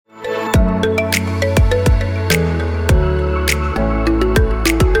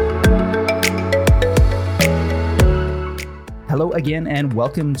again, and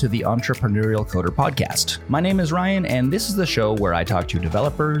welcome to the Entrepreneurial Coder Podcast. My name is Ryan, and this is the show where I talk to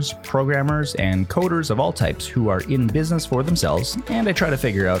developers, programmers, and coders of all types who are in business for themselves, and I try to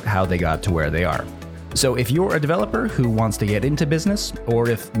figure out how they got to where they are. So if you're a developer who wants to get into business, or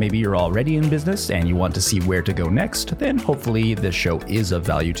if maybe you're already in business and you want to see where to go next, then hopefully this show is of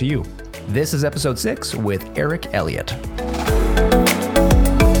value to you. This is episode 6 with Elliott.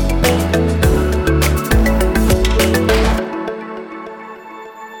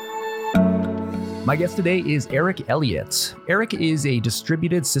 My guest today is Elliott. Eric is a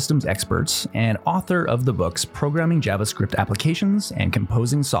distributed systems expert and author of the books Programming JavaScript Applications and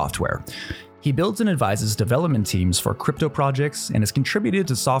Composing Software. He builds and advises development teams for crypto projects and has contributed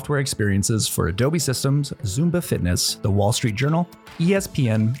to software experiences for Adobe Systems, Zumba Fitness, The Wall Street Journal,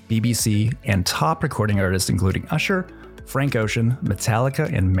 ESPN, BBC, and top recording artists including Usher, Frank Ocean,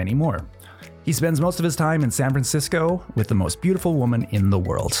 Metallica, and many more. He spends most of his time in San Francisco with the most beautiful woman in the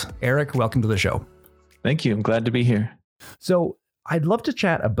world. Eric, welcome to the show. Thank you. I'm glad to be here. So I'd love to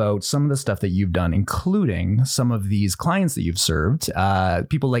chat about some of the stuff that you've done, including some of these clients that you've served,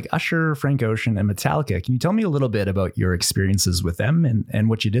 people like Usher, Frank Ocean, and Metallica. Can you tell me a little bit about your experiences with them and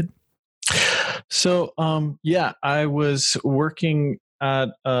what you did? So, I was working at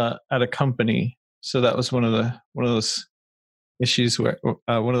a company. So that was one of those issues where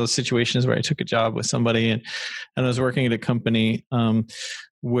one of those situations where I took a job with somebody and I was working at a company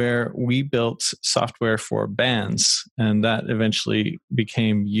where we built software for bands, and that eventually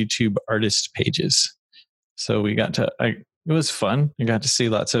became YouTube artist pages. So it was fun. I got to see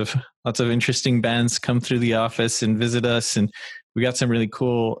lots of interesting bands come through the office and visit us, and we got some really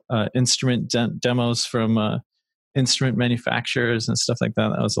cool instrument demos from instrument manufacturers and stuff like that.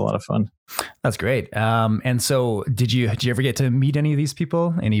 That was a lot of fun. That's great. And so did you ever get to meet any of these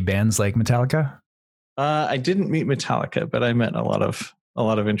people? Any bands like Metallica? I didn't meet Metallica, but I met a lot of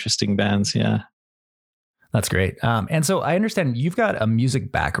interesting bands. Yeah. That's great. And so I understand you've got a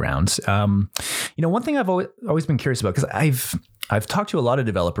music background. One thing I've always been curious about, because I've talked to a lot of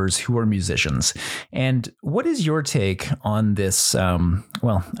developers who are musicians. And what is your take on this? I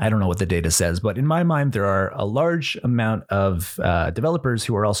don't know what the data says, but in my mind, there are a large amount of developers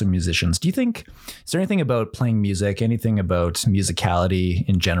who are also musicians. Is there anything about playing music, anything about musicality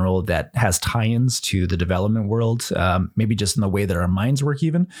in general that has tie-ins to the development world? Maybe just in the way that our minds work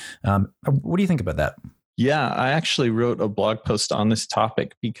even? What do you think about that? Yeah, I actually wrote a blog post on this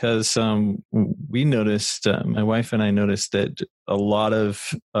topic because we noticed, my wife and I noticed that a lot of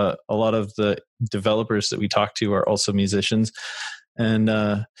the developers that we talk to are also musicians. And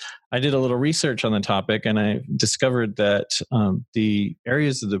I did a little research on the topic, and I discovered that the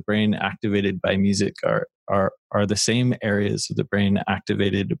areas of the brain activated by music are the same areas of the brain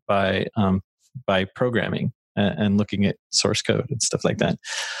activated by programming and looking at source code and stuff like that.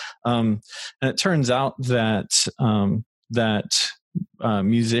 And it turns out that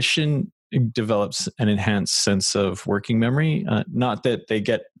musician develops an enhanced sense of working memory. Not that they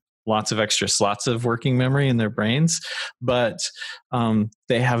get lots of extra slots of working memory in their brains, but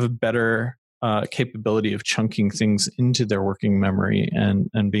they have a better capability of chunking things into their working memory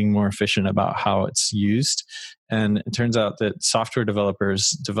and being more efficient about how it's used. And it turns out that software developers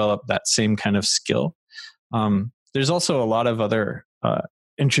develop that same kind of skill. There's also a lot of other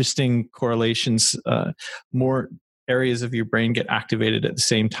interesting correlations. More areas of your brain get activated at the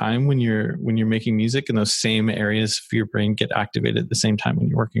same time when you're making music, and those same areas of your brain get activated at the same time when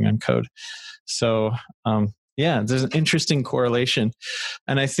you're working on code. So there's an interesting correlation,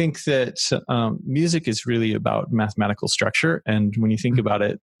 and I think that music is really about mathematical structure. And when you think about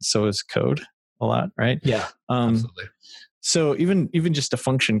it, so is code a lot, right? Yeah, absolutely. So even just a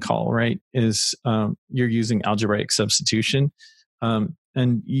function call, right, is you're using algebraic substitution.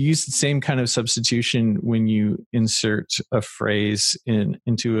 And you use the same kind of substitution when you insert a phrase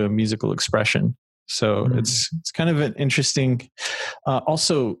into a musical expression. So it's kind of an interesting.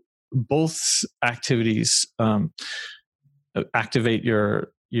 Also, both activities activate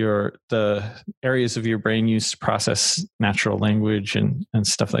the areas of your brain used to process natural language and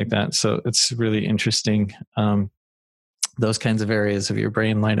stuff like that. So it's really interesting. Those kinds of areas of your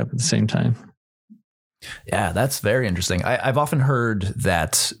brain light up at the same time. Yeah, that's very interesting. I've often heard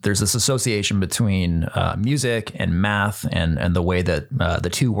that there's this association between music and math and the way that the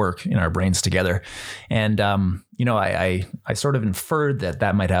two work in our brains together. And, I sort of inferred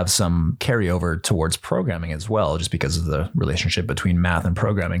that might have some carryover towards programming as well, just because of the relationship between math and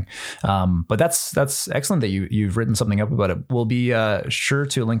programming. But that's excellent that you've written something up about it. We'll be sure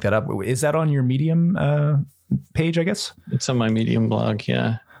to link that up. Is that on your Medium page, I guess? It's on my Medium blog,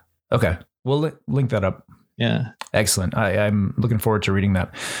 yeah. Okay. We'll link that up. Yeah. Excellent. I'm looking forward to reading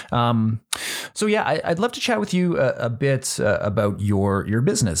that. So yeah, I'd love to chat with you a bit about your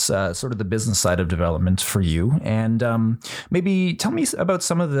business, sort of the business side of development for you, and maybe tell me about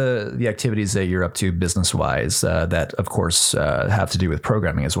some of the activities that you're up to business wise that, of course, have to do with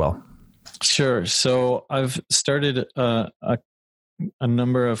programming as well. Sure. So I've started a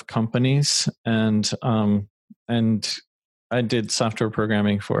number of companies, and I did software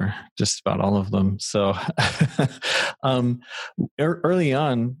programming for just about all of them. So early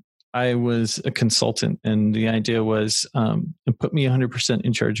on, I was a consultant, and the idea was put me 100%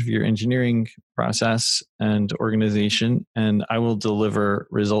 in charge of your engineering process and organization, and I will deliver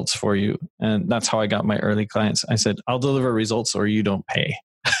results for you. And that's how I got my early clients. I said, I'll deliver results or you don't pay.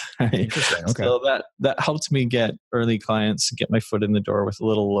 Right? Interesting. Okay. So that helped me get early clients, get my foot in the door with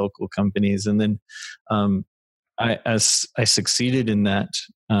little local companies. And then as I succeeded in that,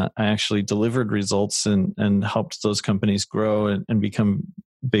 I actually delivered results and helped those companies grow and become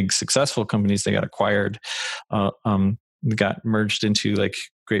big, successful companies. They got acquired, got merged into like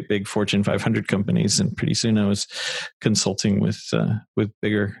great big Fortune 500 companies. And pretty soon I was consulting with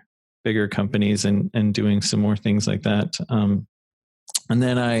bigger companies and doing some more things like that. And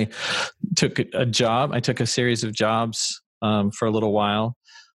then I took a job. I took a series of jobs for a little while.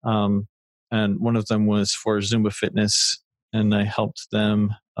 And one of them was for Zumba Fitness. And I helped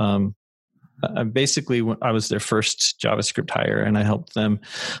them. Basically, I was their first JavaScript hire, and I helped them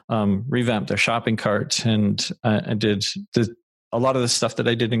revamp their shopping cart. And I did a lot of the stuff that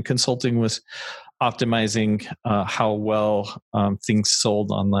I did in consulting was optimizing how well things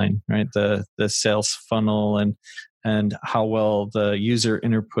sold online, right? The sales funnel and how well the user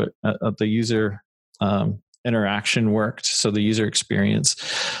interaction worked. So the user experience.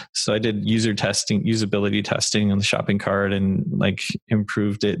 So I did usability testing on the shopping cart, and like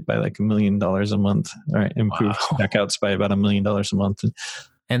improved it by like $1 million a month. Right, improved checkouts by about $1 million a month.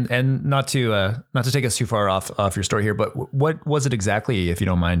 And not to take us too far off your story here, but what was it exactly, if you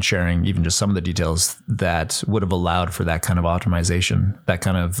don't mind sharing, even just some of the details that would have allowed for that kind of optimization, that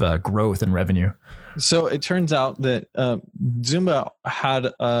kind of growth in revenue? So it turns out that Zumba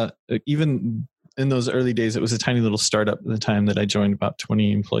had even in those early days, it was a tiny little startup at the time that I joined, about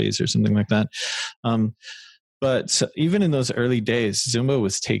 20 employees or something like that. But even in those early days, Zumba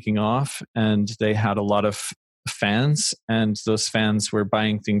was taking off, and they had a lot of fans, and those fans were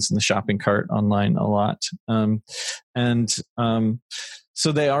buying things in the shopping cart online a lot.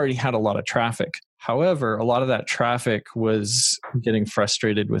 So they already had a lot of traffic. However, a lot of that traffic was getting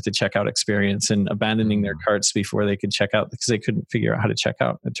frustrated with the checkout experience and abandoning their carts before they could check out because they couldn't figure out how to check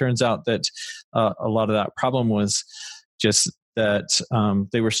out. It turns out that a lot of that problem was just that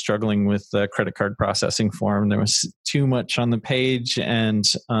they were struggling with the credit card processing form. There was too much on the page, and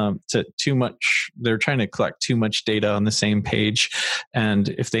they're trying to collect too much data on the same page. And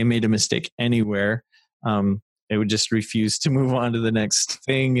if they made a mistake anywhere, they would just refuse to move on to the next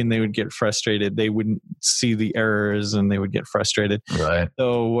thing, and they would get frustrated. They wouldn't see the errors, and they would get frustrated. Right.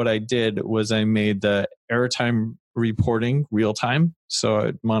 So what I did was I made the error time reporting real time. So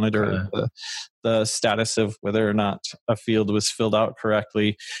I'd monitor the status of whether or not a field was filled out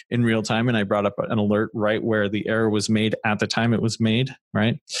correctly in real time. And I brought up an alert right where the error was made at the time it was made.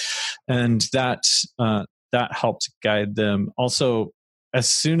 Right. And that helped guide them. Also, as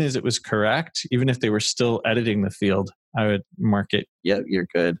soon as it was correct, even if they were still editing the field, I would mark it, yeah, you're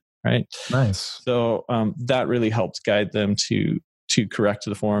good, right? Nice. So that really helped guide them to correct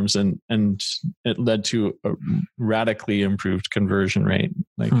the forms, and it led to a radically improved conversion rate,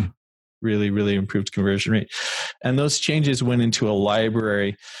 like really, really improved conversion rate. And those changes went into a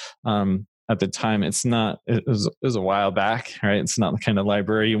library. At the time, it was a while back, right? It's not the kind of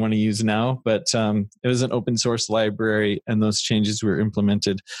library you want to use now, but it was an open source library, and those changes were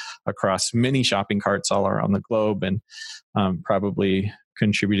implemented across many shopping carts all around the globe, and probably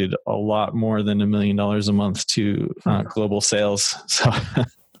contributed a lot more than $1 million a month to global sales. So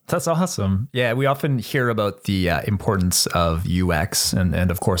that's awesome. Yeah, we often hear about the importance of UX, and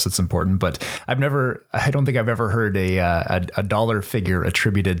of course it's important, but I don't think I've ever heard a dollar figure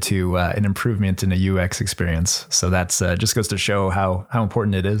attributed to an improvement in a UX experience. So that's just goes to show how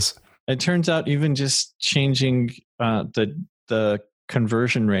important it is. It turns out even just changing the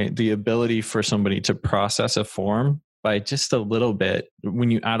conversion rate, the ability for somebody to process a form by just a little bit, when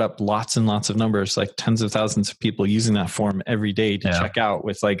you add up lots and lots of numbers, like tens of thousands of people using that form every day to check out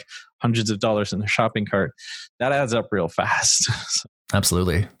with like hundreds of dollars in their shopping cart, that adds up real fast.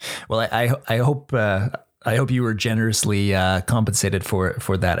 Absolutely. Well, I hope you were generously compensated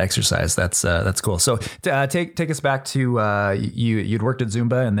for that exercise. That's cool. So take us back to you'd worked at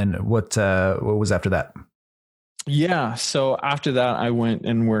Zumba, and then what was after that? Yeah. So after that, I went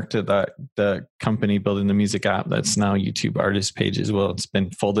and worked at the company building the music app that's now YouTube Artist Pages. Well, it's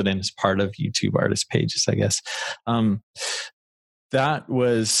been folded in as part of YouTube Artist Pages, I guess. Um, that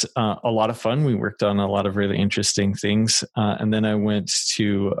was a lot of fun. We worked on a lot of really interesting things. And then I went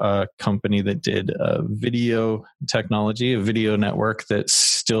to a company that did video technology, a video network that's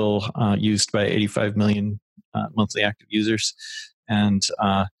still used by 85 million monthly active users. And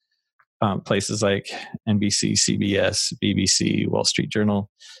places like NBC, CBS, BBC, Wall Street Journal.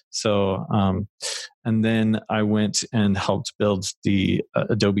 So, and then I went and helped build the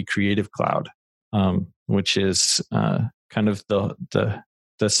Adobe Creative Cloud, which is kind of the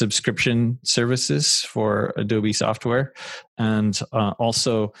subscription services for Adobe software, and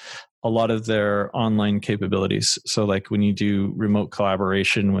also a lot of their online capabilities. So like when you do remote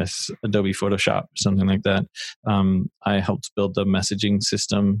collaboration with Adobe Photoshop, something like that, I helped build the messaging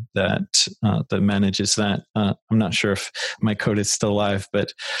system that manages that. I'm not sure if my code is still live,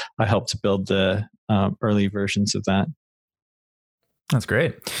 but I helped build the early versions of that. That's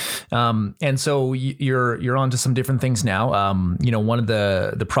great. And so you're on to some different things now. One of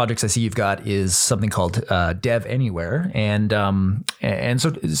the projects I see you've got is something called Dev Anywhere. And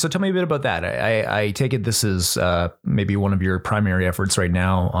so tell me a bit about that. I take it this is maybe one of your primary efforts right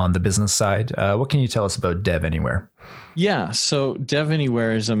now on the business side. What can you tell us about Dev Anywhere? Yeah. So Dev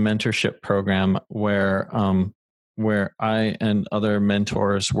Anywhere is a mentorship program where I and other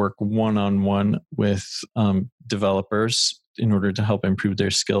mentors work one-on-one with developers in order to help improve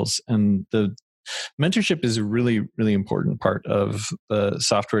their skills. And the mentorship is a really, really important part of the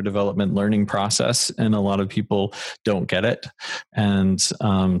software development learning process. And a lot of people don't get it. And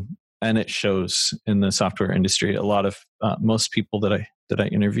it shows in the software industry. A lot of most people that I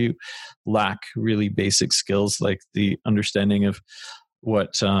interview lack really basic skills like the understanding of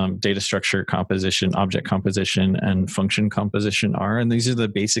what data structure composition, object composition, and function composition are. And these are the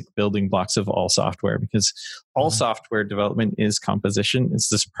basic building blocks of all software, because all software development is composition. It's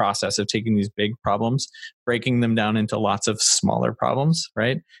this process of taking these big problems, breaking them down into lots of smaller problems,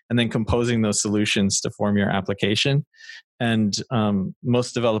 right? And then composing those solutions to form your application. And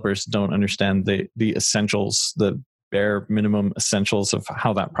most developers don't understand the essentials, the bare minimum essentials of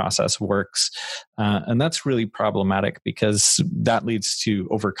how that process works. And that's really problematic because that leads to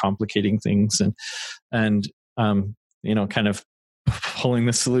overcomplicating things and kind of pulling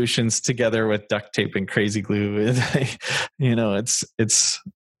the solutions together with duct tape and crazy glue. It's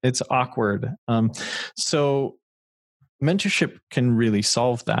awkward. So mentorship can really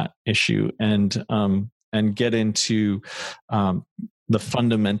solve that issue and get into the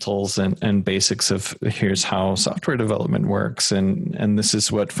fundamentals and basics of here's how software development works, and this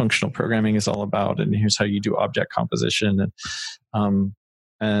is what functional programming is all about, and here's how you do object composition,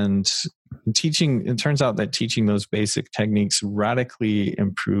 and teaching. It turns out that teaching those basic techniques radically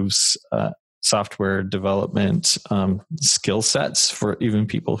improves software development skill sets for even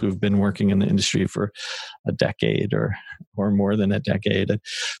people who've been working in the industry for a decade or more than a decade. And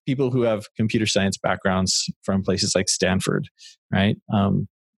people who have computer science backgrounds from places like Stanford, right?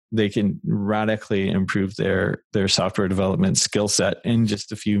 They can radically improve their software development skill set in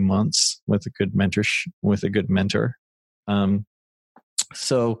just a few months with a good mentor.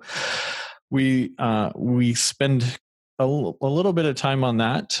 So we spend a little bit of time on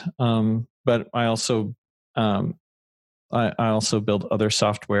that. But I also build other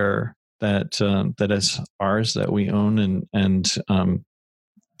software that is ours that we own, and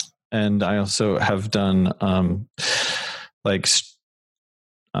I also have done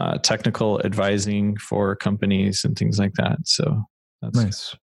technical advising for companies and things like that. So that's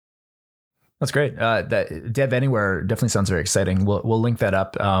nice. That's great. That Dev Anywhere definitely sounds very exciting. We'll link that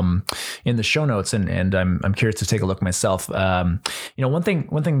up in the show notes, and I'm curious to take a look myself. One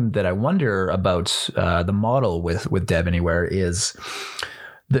thing that I wonder about the model with Dev Anywhere is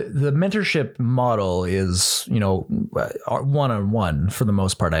the mentorship model is one-on-one for the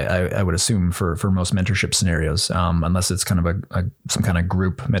most part. I would assume for most mentorship scenarios, unless it's kind of some kind of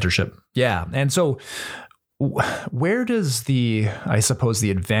group mentorship. Yeah, and so. Where does the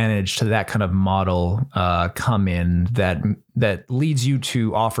advantage to that kind of model come in that leads you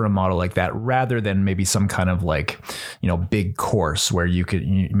to offer a model like that rather than maybe some kind of big course where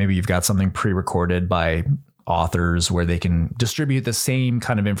maybe you've got something pre-recorded by authors where they can distribute the same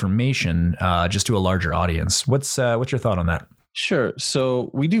kind of information just to a larger audience? What's your thought on that? Sure. So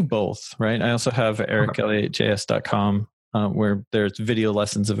we do both, right? I also have ericelliottjs.com where there's video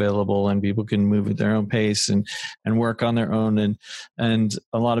lessons available and people can move at their own pace and work on their own. And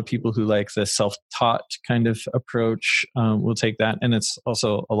a lot of people who like the self-taught kind of approach will take that. And it's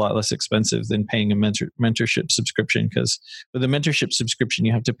also a lot less expensive than paying a mentorship subscription, because with a mentorship subscription,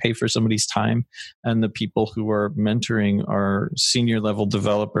 you have to pay for somebody's time. And the people who are mentoring are senior level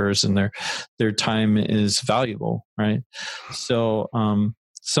developers, and their time is valuable, right? So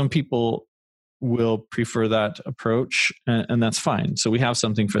some people will prefer that approach, and that's fine. So we have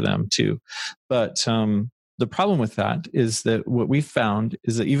something for them too. But the problem with that is that what we found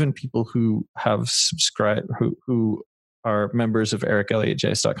is that even people who have subscribed, who are members of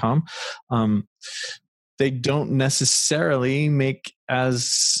EricElliottJS.com, they don't necessarily make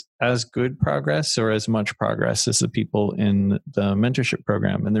as good progress or as much progress as the people in the mentorship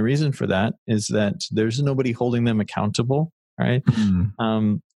program. And the reason for that is that there's nobody holding them accountable, right?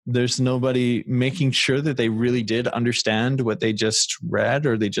 Mm-hmm. There's nobody making sure that they really did understand what they just read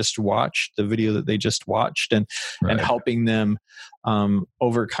or they just watched, the video that they just watched, and helping them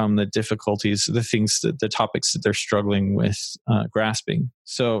overcome the difficulties, the topics that they're struggling with grasping.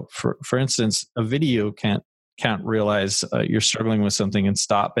 So for instance, a video can't realize you're struggling with something and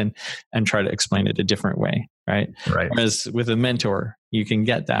stop and try to explain it a different way, right? Whereas with a mentor, you can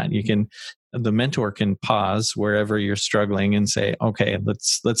get that. The mentor can pause wherever you're struggling and say, okay,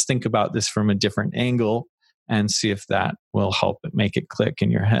 let's think about this from a different angle and see if that will help make it click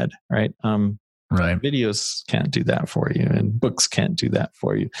in your head, right? Videos can't do that for you, and books can't do that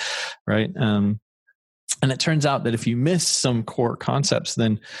for you, right? And it turns out that if you miss some core concepts,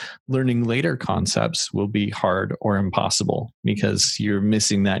 then learning later concepts will be hard or impossible, because you're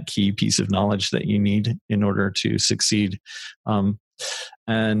missing that key piece of knowledge that you need in order to succeed.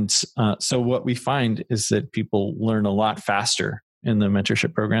 So what we find is that people learn a lot faster in the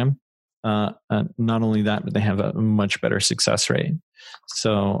mentorship program. Not only that, but they have a much better success rate.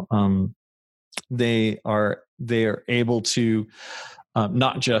 So they are able to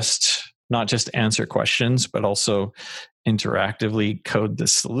not just answer questions, but also interactively code the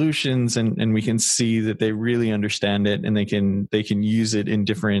solutions, and we can see that they really understand it, and they can use it in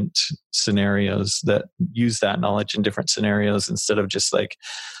different scenarios, that use that knowledge in different scenarios, instead of just like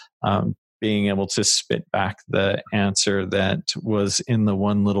being able to spit back the answer that was in the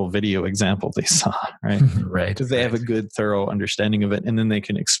one little video example they saw, right? Right. Because they have a good, thorough understanding of it, and then they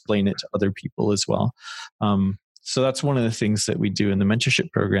can explain it to other people as well. So that's one of the things that we do in the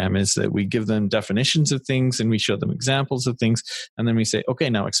mentorship program, is that we give them definitions of things and we show them examples of things. And then we say, okay,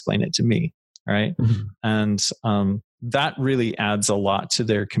 now explain it to me. Right. Mm-hmm. And that really adds a lot to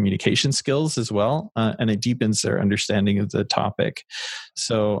their communication skills as well. And it deepens their understanding of the topic.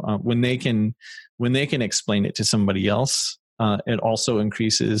 So when they can explain it to somebody else, it also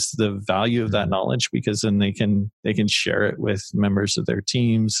increases the value of that knowledge, because then they can share it with members of their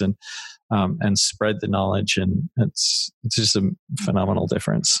teams and spread the knowledge, and it's just a phenomenal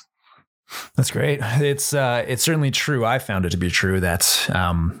difference. That's great. It's certainly true. I found it to be true that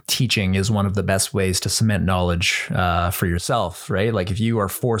teaching is one of the best ways to cement knowledge for yourself, right? Like if you are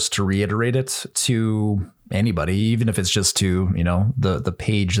forced to reiterate it to anybody, even if it's just to, the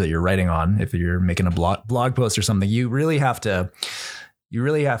page that you're writing on, if you're making a blog post or something, you really have to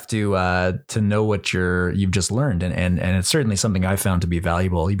know what you've just learned. And it's certainly something I found to be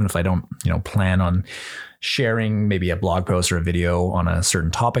valuable, even if I don't, plan on sharing maybe a blog post or a video on a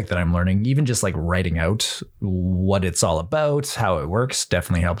certain topic that I'm learning. Even just like writing out what it's all about, how it works,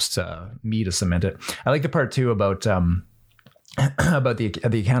 definitely helps me to cement it. I like the part too about the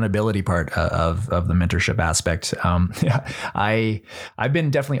accountability part of the mentorship aspect. I've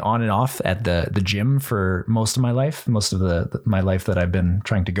been definitely on and off at the gym for most of my life, my life that I've been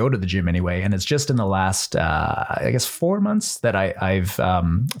trying to go to the gym anyway. And it's just in the last, 4 months that I've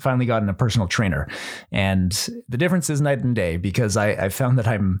finally gotten a personal trainer. And the difference is night and day, because I found that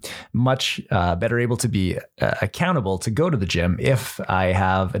I'm much better able to be accountable to go to the gym if I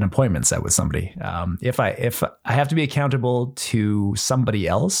have an appointment set with somebody. If I have to be accountable to somebody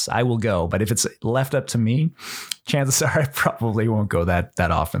else, I will go. But if it's left up to me, chances are I probably won't go that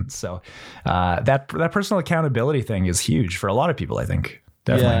often. So that personal accountability thing is huge for a lot of people, I think.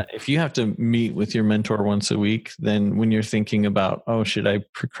 Definitely. Yeah, if you have to meet with your mentor once a week, then when you're thinking about, should I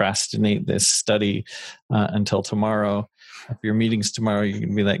procrastinate this study until tomorrow? If your meeting's tomorrow, you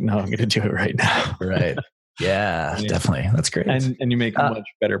can be like, no, I'm going to do it right now. Right. Yeah, definitely. That's great. And you make much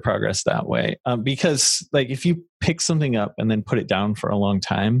better progress that way. Because like if you pick something up and then put it down for a long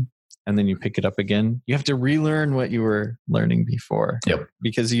time, and then you pick it up again, you have to relearn what you were learning before. Yep.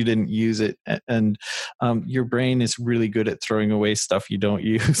 Because you didn't use it. And your brain is really good at throwing away stuff you don't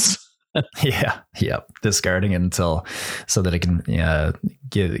use. Yeah. Discarding it until so that it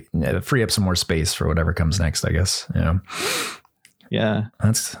can free up some more space for whatever comes next, I guess. Yeah,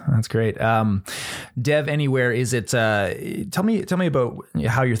 that's great. Dev Anywhere, is it? Tell me about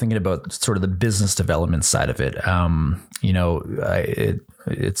how you're thinking about sort of the business development side of it.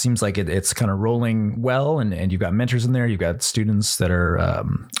 It seems like it's kind of rolling well, and you've got mentors in there. You've got students that are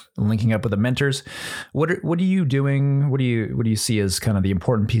linking up with the mentors. What are you doing? What do you see as kind of the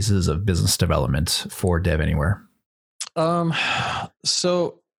important pieces of business development for Dev Anywhere?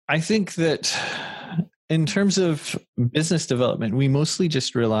 So I think that in terms of business development, we mostly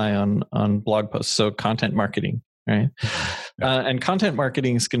just rely on blog posts. So content marketing, right? And content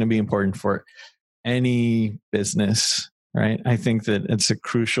marketing is going to be important for any business, right? I think that it's a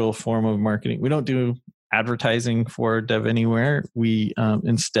crucial form of marketing. We don't do advertising for Dev Anywhere. We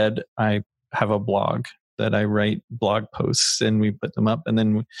instead, I have a blog that I write blog posts and we put them up, and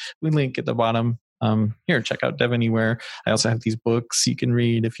then we link at the bottom. Here, check out Dev Anywhere. I also have these books you can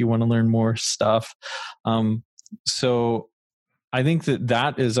read if you want to learn more stuff. So I think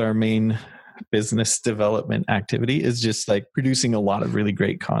that is our main business development activity, is just like producing a lot of really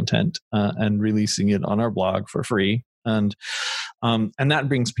great content and releasing it on our blog for free. And that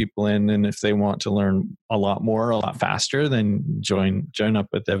brings people in. And if they want to learn a lot more, a lot faster, then join up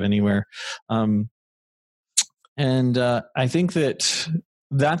with Dev Anywhere. And I think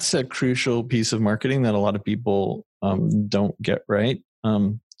that's a crucial piece of marketing that a lot of people don't get right.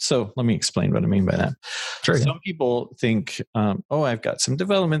 So let me explain what I mean by that. Sure. Some people think, I've got some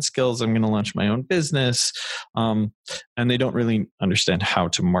development skills, I'm going to launch my own business. And they don't really understand how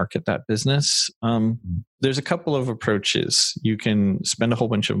to market that business. There's a couple of approaches. You can spend a whole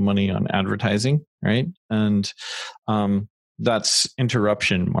bunch of money on advertising, right? And that's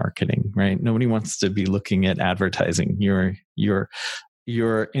interruption marketing, right? Nobody wants to be looking at advertising.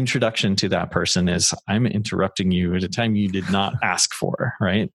 Your introduction to that person is, I'm interrupting you at a time you did not ask for,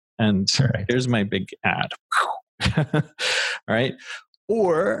 right? And here's my big ad, right?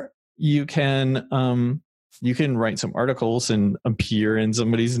 Or you can write some articles and appear in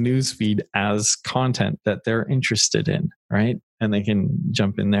somebody's newsfeed as content that they're interested in, right? And they can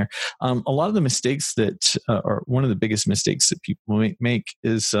jump in there. A lot of the mistakes that, or one of the biggest mistakes that people make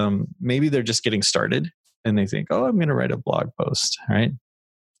is maybe they're just getting started. And they think, I'm going to write a blog post, right?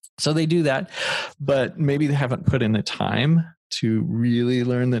 So they do that, but maybe they haven't put in the time to really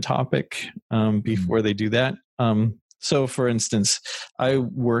learn the topic before they do that. So for instance, I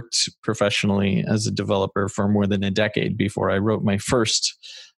worked professionally as a developer for more than a decade before I wrote my first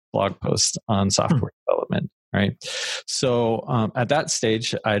blog post on software development, right? So at that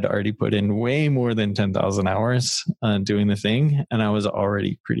stage, I'd already put in way more than 10,000 hours doing the thing, and I was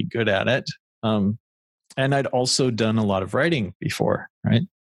already pretty good at it. And I'd also done a lot of writing before, right?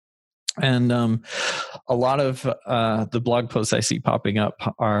 And a lot of the blog posts I see popping up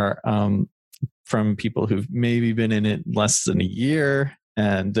are from people who've maybe been in it less than a year,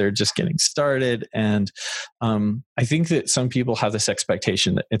 and they're just getting started. And I think that some people have this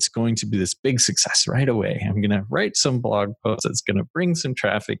expectation that it's going to be this big success right away. I'm going to write some blog posts that's going to bring some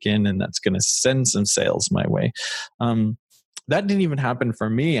traffic in, and that's going to send some sales my way. That didn't even happen for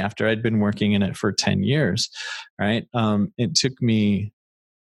me after I'd been working in it for 10 years, right? It took me,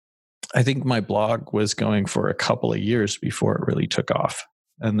 I think my blog was going for a couple of years before it really took off.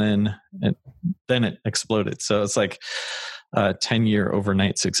 And then it exploded. So it's like a 10-year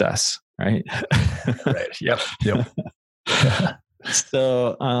overnight success, right? Right. Yep.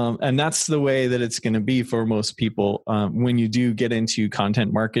 So, and that's the way that it's going to be for most people. When you do get into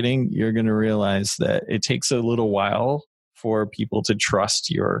content marketing, you're going to realize that it takes a little while for people to trust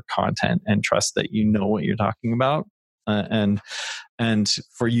your content and trust that you know what you're talking about, and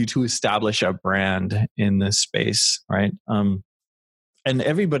for you to establish a brand in this space, right? And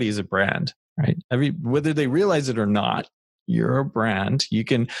everybody is a brand, right? Whether they realize it or not, you're a brand. You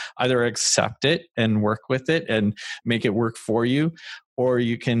can either accept it and work with it and make it work for you, or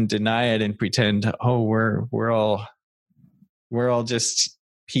you can deny it and pretend, we're all just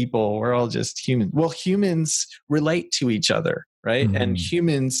people. We're all just humans. Well, humans relate to each other, right? Mm-hmm. And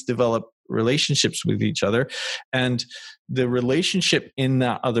humans develop relationships with each other. And the relationship in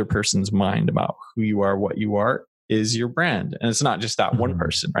that other person's mind about who you are, what you are, is your brand. And it's not just that one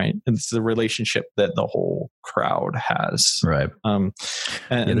person, right? It's the relationship that the whole crowd has. Right. And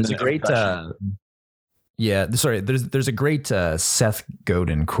there's a great... there's a great Seth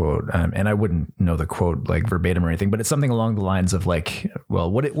Godin quote, and I wouldn't know the quote like verbatim or anything, but it's something along the lines of like, well,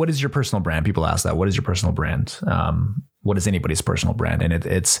 what is your personal brand? People ask that. What is your personal brand? What is anybody's personal brand? And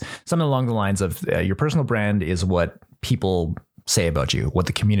it's something along the lines of your personal brand is what people say about you, what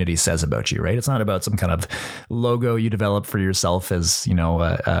the community says about you, right? It's not about some kind of logo you develop for yourself as,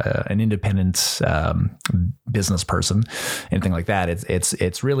 an independent business person, anything like that.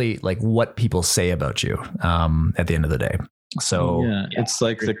 It's really like what people say about you at the end of the day. So yeah, it's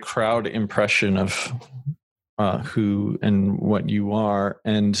like the crowd impression of who and what you are.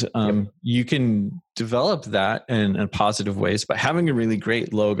 And you can develop that in positive ways by having a really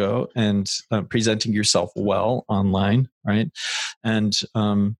great logo and presenting yourself well online, right? And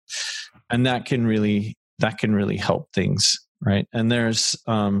that can really help things, right? And there's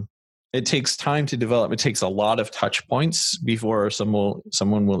it takes time to develop. It takes a lot of touch points before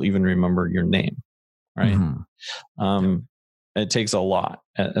someone will even remember your name, right? Mm-hmm. It takes a lot.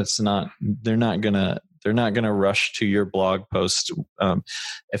 They're not gonna rush to your blog post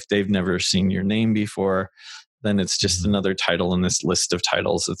if they've never seen your name before. Then it's just another title in this list of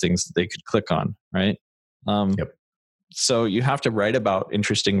titles of things that they could click on, right? So you have to write about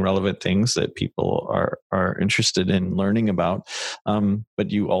interesting, relevant things that people are interested in learning about. But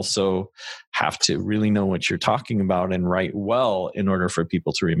you also have to really know what you're talking about and write well in order for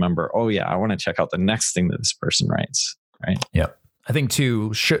people to remember, oh yeah, I want to check out the next thing that this person writes, right? Yep. I think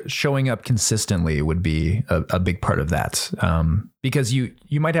too, showing up consistently would be a big part of that, because you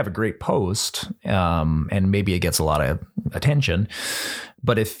might have a great post and maybe it gets a lot of attention,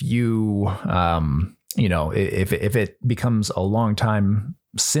 but if you if it becomes a long time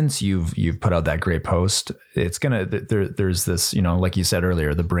since you've put out that great post, it's gonna there's this, like you said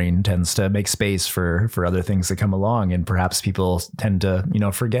earlier, the brain tends to make space for other things that come along, and perhaps people tend to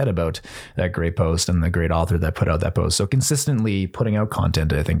forget about that great post and the great author that put out that post. So consistently putting out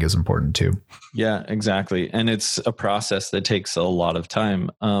content, I think, is important too. Yeah, exactly. And it's a process that takes a lot of time.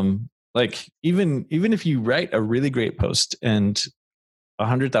 Like even if you write a really great post and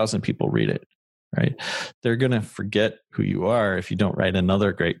 100,000 people read it, right, they're going to forget who you are if you don't write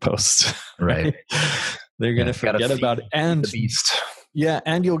another great post. Right. They're going to forget about it. And the beast. Yeah.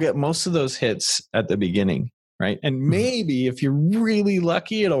 And you'll get most of those hits at the beginning, right? And maybe if you're really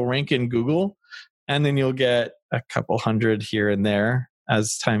lucky, it'll rank in Google, and then you'll get a couple hundred here and there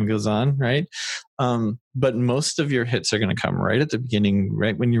as time goes on, right? But most of your hits are going to come right at the beginning,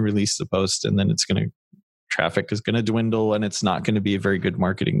 right when you release the post, and then traffic is going to dwindle, and it's not going to be a very good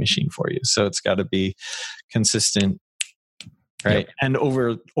marketing machine for you. So it's got to be consistent, right? Yep. And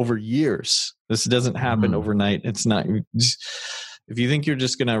over years. This doesn't happen overnight. It's not. If you think you're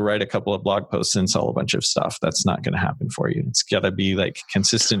just going to write a couple of blog posts and sell a bunch of stuff, that's not going to happen for you. It's got to be like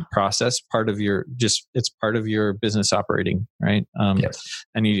consistent process, it's part of your business operating, right? Yes.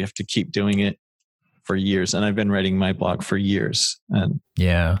 And you have to keep doing it for years. And I've been writing my blog for years. And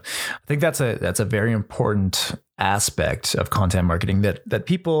yeah, I think that's a very important aspect of content marketing that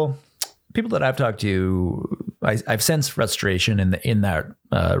people that I've talked to, I've sensed frustration in that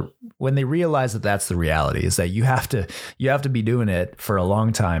when they realize that that's the reality, is that you have to be doing it for a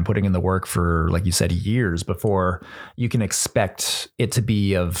long time, putting in the work for, like you said, years before you can expect it to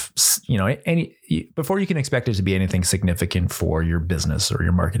be before you can expect it to be anything significant for your business or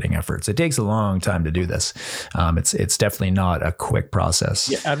your marketing efforts. It takes a long time to do this. It's definitely not a quick process.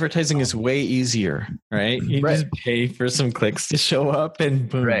 Yeah, advertising is way easier, right? You just pay for some clicks to show up and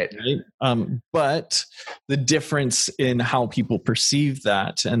boom, right? But the difference in how people perceive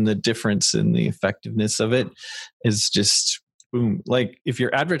that and the difference in the effectiveness of it is just boom. Like if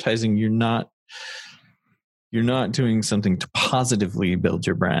you're advertising, you're not doing something to positively build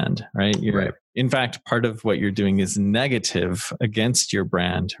your brand, right? In fact, part of what you're doing is negative against your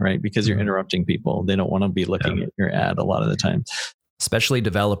brand, right? Because you're interrupting people. They don't want to be looking at your ad a lot of the time. Especially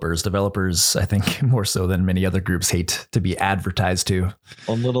developers. Developers, I think more so than many other groups, hate to be advertised to.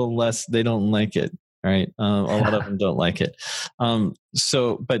 A little less, they don't like it, right? A lot of them don't like it.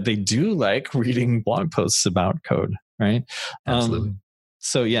 But they do like reading blog posts about code, right? Absolutely.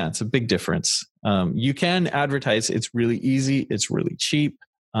 So yeah, it's a big difference. You can advertise. It's really easy. It's really cheap.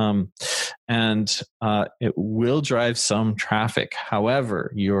 And it will drive some traffic.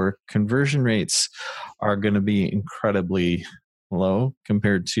 However, your conversion rates are going to be incredibly low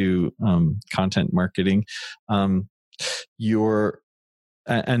compared to content marketing. And you'll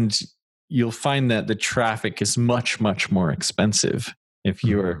find that the traffic is much, much more expensive if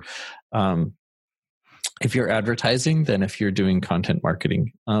you're advertising than if you're doing content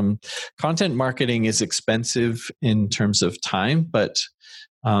marketing. Content marketing is expensive in terms of time, but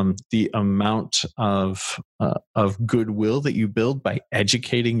the amount of goodwill that you build by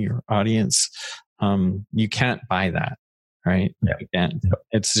educating your audience, you can't buy that, right? Yeah. You can't.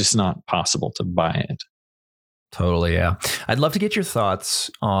 It's just not possible to buy it. Totally, yeah. I'd love to get your thoughts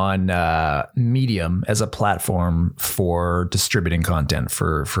on Medium as a platform for distributing content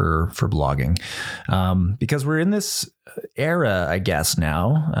for blogging, because we're in this era, I guess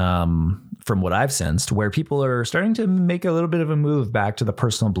now, from what I've sensed, where people are starting to make a little bit of a move back to the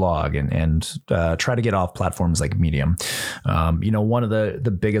personal blog and try to get off platforms like Medium. One of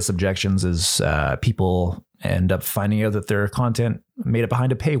the biggest objections is people end up finding out that their content made it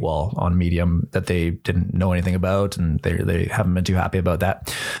behind a paywall on Medium that they didn't know anything about, and they haven't been too happy about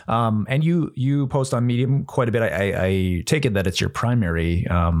that. And you post on Medium quite a bit. I take it that it's your primary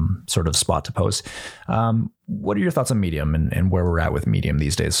sort of spot to post. What are your thoughts on Medium and where we're at with Medium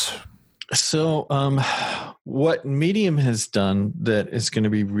these days? So what Medium has done that is going to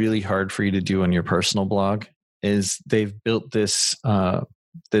be really hard for you to do on your personal blog is they've built this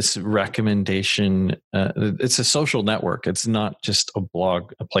recommendation. It's a social network. It's not just a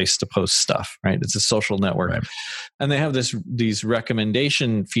blog, a place to post stuff, right? It's a social network. Right. And they have these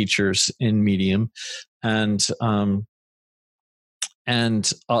recommendation features in Medium. And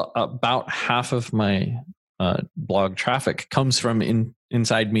about half of my blog traffic comes from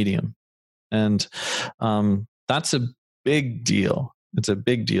inside Medium. And that's a big deal. It's a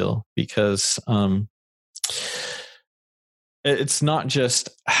big deal because it's not just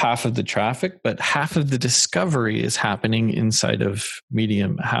half of the traffic, but half of the discovery is happening inside of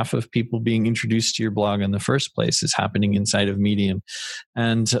Medium. Half of people being introduced to your blog in the first place is happening inside of Medium.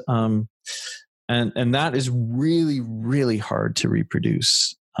 And that is really, really hard to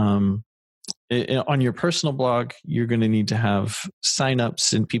reproduce. On your personal blog, you're going to need to have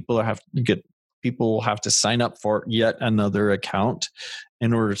signups, and people have to sign up for yet another account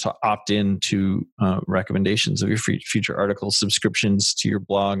in order to opt in to recommendations of your future articles, subscriptions to your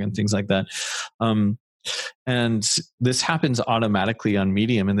blog, and things like that. And this happens automatically on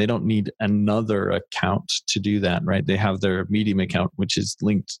Medium, and they don't need another account to do that, right? They have their Medium account, which is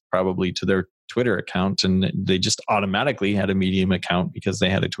linked probably to their Twitter account, and they just automatically had a Medium account because they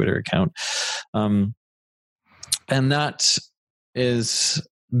had a Twitter account. And that's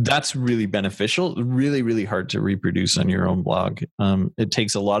really beneficial, really, really hard to reproduce on your own blog. It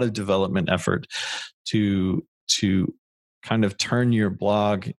takes a lot of development effort to kind of turn your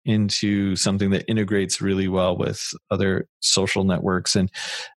blog into something that integrates really well with other social networks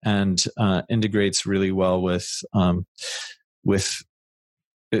and integrates really well with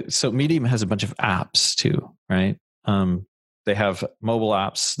so Medium has a bunch of apps too, right? They have mobile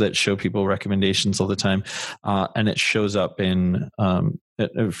apps that show people recommendations all the time, and it shows up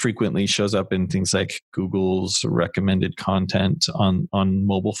it frequently shows up in things like Google's recommended content on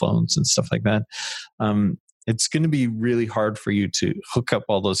mobile phones and stuff like that. It's going to be really hard for you to hook up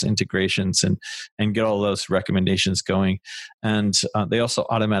all those integrations and get all those recommendations going. And they also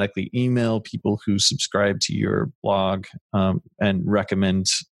automatically email people who subscribe to your blog and recommend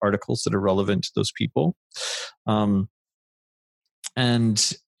articles that are relevant to those people.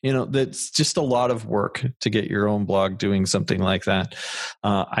 And that's just a lot of work to get your own blog doing something like that.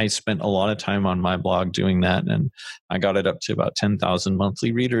 I spent a lot of time on my blog doing that, and I got it up to about 10,000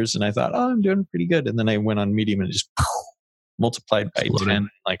 monthly readers, and I thought, I'm doing pretty good. And then I went on Medium and it just multiplied by 10,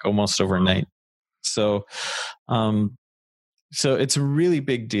 like almost overnight. So it's a really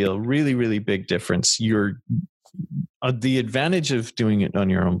big deal, really, really big difference. The advantage of doing it on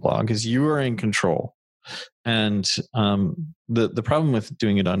your own blog is you are in control. And the problem with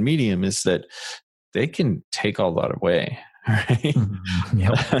doing it on Medium is that they can take all that away, right?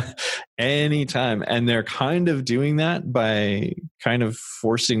 Yep. Anytime. And they're kind of doing that by kind of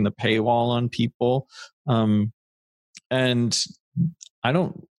forcing the paywall on people. And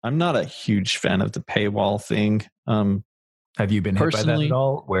I'm not a huge fan of the paywall thing. Have you been hit by that at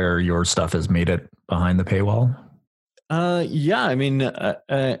all, where your stuff has made it behind the paywall? Yeah, I mean,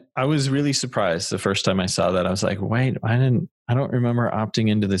 I was really surprised the first time I saw that. I was like, wait, I don't remember opting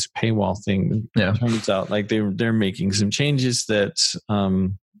into this paywall thing. Yeah. It turns out like they're making some changes that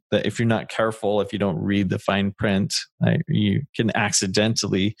if you're not careful, if you don't read the fine print, you can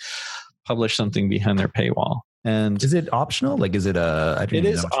accidentally publish something behind their paywall. And is it optional? Like, is it it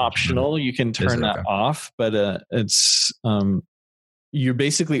is optional. You can turn that off, but it's you're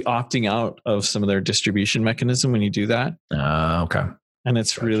basically opting out of some of their distribution mechanism when you do that. Okay. And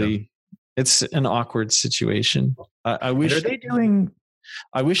it's really, it's an awkward situation. I wish that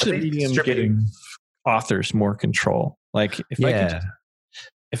Medium gave authors more control. Like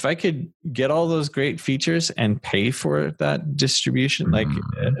if I could get all those great features and pay for that distribution, like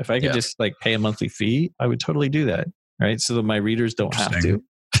if I could just like pay a monthly fee, I would totally do that. Right. So that my readers don't have to.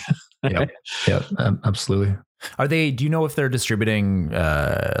 Yeah, absolutely. Do you know if they're distributing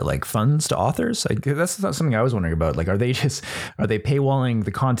like funds to authors? That's not something I was wondering about. Like, are they paywalling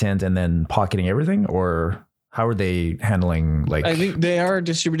the content and then pocketing everything, or how are they handling, like? I think they are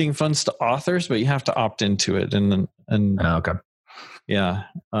distributing funds to authors, but you have to opt into it. And Okay. Yeah.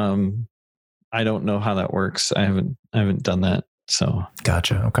 I don't know how that works. I haven't done that. So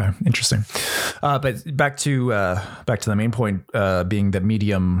Gotcha. Okay. Interesting. But back to the main point, being that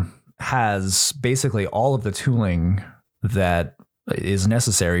Medium has basically all of the tooling that is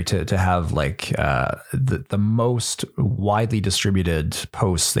necessary to have like the most widely distributed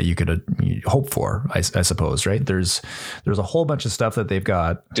posts that you could hope for, I suppose, right? There's a whole bunch of stuff that they've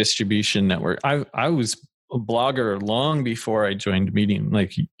got. Distribution network. I was a blogger long before I joined Medium,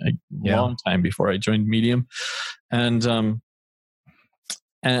 like a long time before I joined Medium. And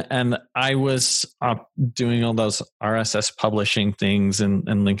I was doing all those RSS publishing things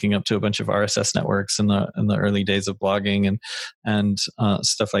and linking up to a bunch of RSS networks in the early days of blogging and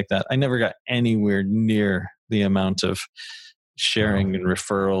stuff like that. I never got anywhere near the amount of sharing and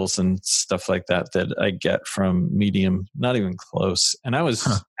referrals and stuff like that I get from Medium. Not even close. And I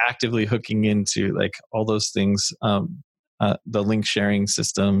was actively hooking into like all those things, the link sharing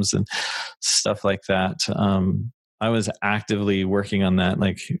systems and stuff like that. I was actively working on that,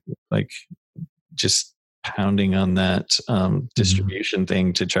 like just pounding on that distribution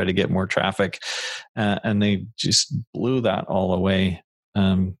thing to try to get more traffic, and they just blew that all away.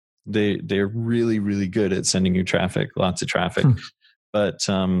 They're really, really good at sending you traffic, lots of traffic. But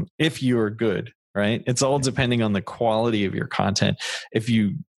if you're good, right, it's all depending on the quality of your content. If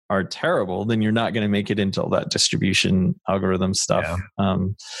you are terrible, then you're not going to make it into all that distribution algorithm stuff.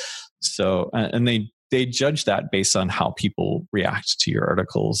 So, and they judge that based on how people react to your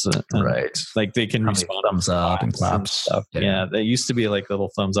articles. Right. Like they can respond thumbs up and claps and stuff. Yeah. They used to be like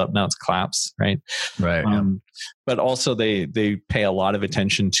little thumbs up. Now it's claps. Right. Right. But also they pay a lot of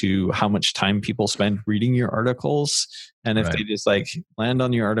attention to how much time people spend reading your articles. And if they just like land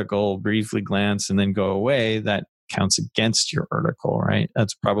on your article, briefly glance, and then go away, that counts against your article, right?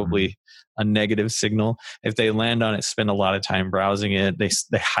 That's probably a negative signal. If they land on it, spend a lot of time browsing it, they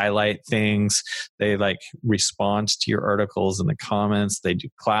highlight things, they like respond to your articles in the comments, they do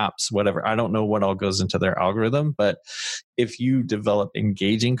claps, whatever. I don't know what all goes into their algorithm, but if you develop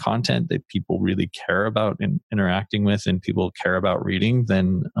engaging content that people really care about and interacting with, and people care about reading,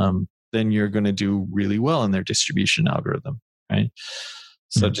 then you're going to do really well in their distribution algorithm, right?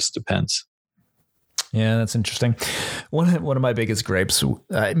 So it just depends. Yeah, that's interesting. One of my biggest gripes,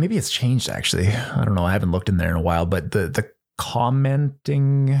 maybe it's changed actually. I don't know. I haven't looked in there in a while, but the comments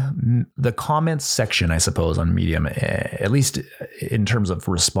section, I suppose, on Medium, at least in terms of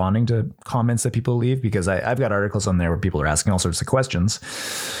responding to comments that people leave, because I've got articles on there where people are asking all sorts of questions.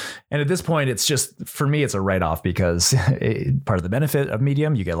 And at this point, it's just, for me, it's a write-off, because part of the benefit of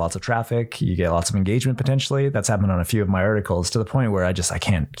Medium, you get lots of traffic, you get lots of engagement potentially. That's happened on a few of my articles, to the point where I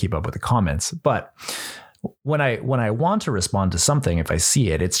can't keep up with the comments. But when I want to respond to something, if I see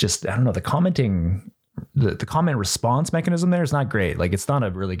it, it's just, I don't know, the comment response mechanism there is not great. Like, it's not a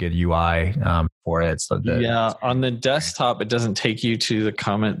really good UI for it. So on the desktop, it doesn't take you to the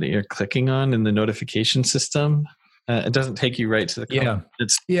comment that you're clicking on in the notification system. It doesn't take you right to the comment.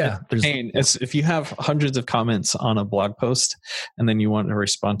 It's pain. It's if you have hundreds of comments on a blog post and then you want to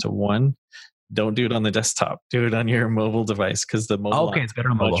respond to one, don't do it on the desktop. Do it on your mobile device, because the mobile it's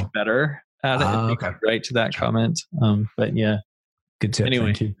better on mobile. Much better at it. Right to that comment. But yeah, good tip.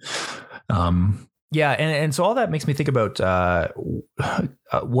 Anyway. Thank you. Yeah, and so all that makes me think about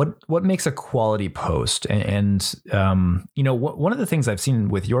what makes a quality post, and one of the things I've seen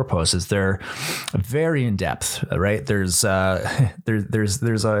with your posts is they're very in depth, right? There's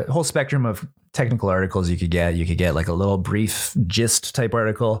a whole spectrum of technical articles you could get. You could get like a little brief gist type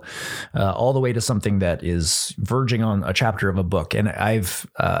article, all the way to something that is verging on a chapter of a book. And I've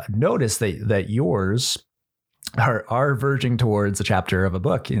noticed that yours are verging towards a chapter of a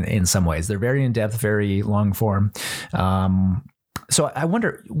book in some ways. They're very in depth, very long form. So I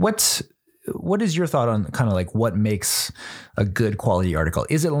wonder, what is your thought on kind of like what makes a good quality article?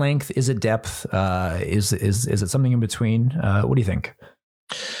 Is it length? Is it depth? Is it something in between? What do you think?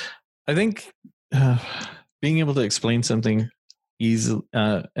 I think being able to explain something easily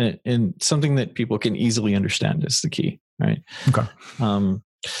and something that people can easily understand is the key, right? Okay.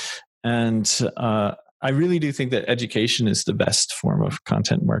 I really do think that education is the best form of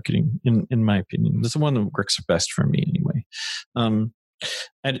content marketing, in my opinion. It's the one that works best for me anyway. And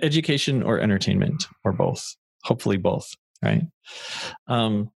education or entertainment, or both. Hopefully both, right?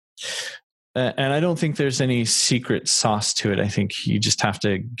 And I don't think there's any secret sauce to it. I think you just have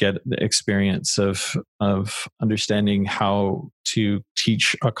to get the experience of understanding how to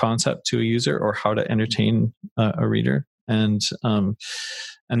teach a concept to a user or how to entertain a reader, and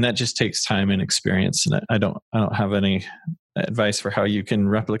that just takes time and experience. And I don't have any advice for how you can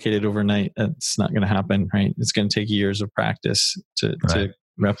replicate it overnight. It's not going to happen, right? It's going to take years of practice to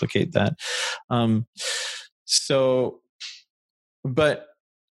replicate that. But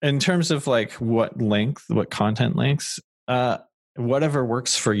in terms of like what content lengths, whatever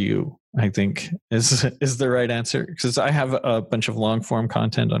works for you, I think is the right answer. Because I have a bunch of long form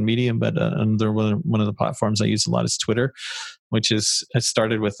content on Medium, but one of the platforms I use a lot is Twitter, which it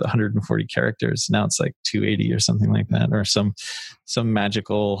started with 140 characters. Now it's like 280 or something like that, or some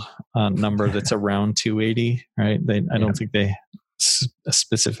magical number that's around 280. Right? I don't think they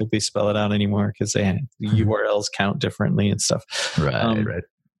specifically spell it out anymore because the URLs count differently and stuff. Right.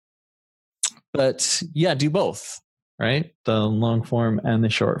 But yeah, do both, right? The long form and the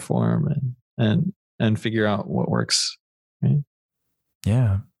short form, and figure out what works. Right?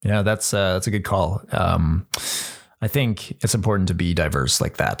 Yeah, that's a good call. I think it's important to be diverse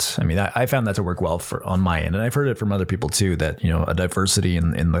like that. I mean, I found that to work well on my end, and I've heard it from other people too. That a diversity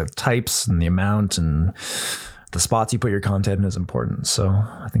in the types and the amount and the spots you put your content in is important. So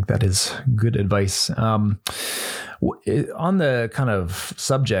I think that is good advice. On the kind of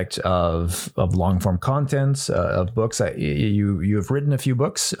subject of long form content of books, you have written a few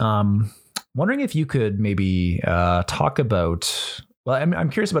books. Wondering if you could maybe talk about. Well, I'm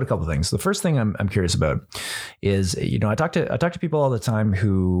curious about a couple of things. The first thing I'm curious about is, I talk to people all the time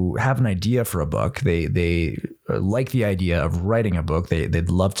who have an idea for a book. They like the idea of writing a book. They'd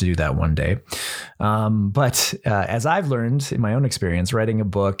love to do that one day. But as I've learned in my own experience, writing a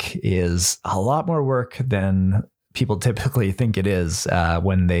book is a lot more work than people typically think it is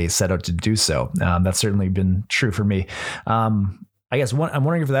when they set out to do so. That's certainly been true for me. I guess I'm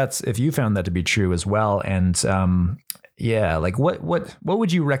wondering if you found that to be true as well. And yeah, like what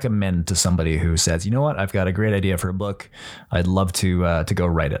would you recommend to somebody who says, you know what, I've got a great idea for a book, I'd love to go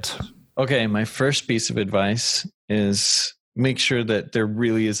write it? Okay, my first piece of advice is make sure that there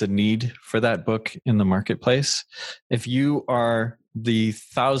really is a need for that book in the marketplace. If you are the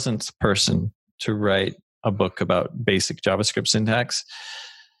 1,000th person to write a book about basic JavaScript syntax,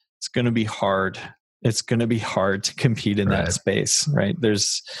 it's going to be hard. It's going to be hard to compete in that space, right?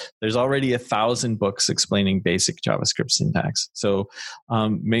 There's already 1,000 books explaining basic JavaScript syntax. So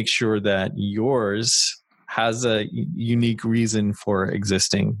make sure that yours has a unique reason for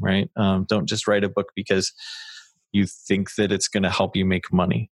existing, right? Don't just write a book because you think that it's going to help you make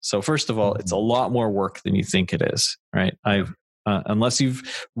money. So first of all, it's a lot more work than you think it is, right? Unless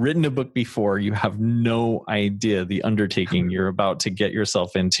you've written a book before, you have no idea the undertaking you're about to get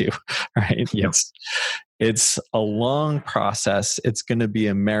yourself into, right? Yep. It's a long process. It's going to be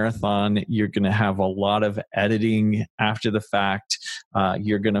a marathon. You're going to have a lot of editing after the fact.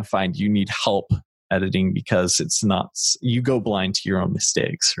 You're going to find you need help editing because it's not, you go blind to your own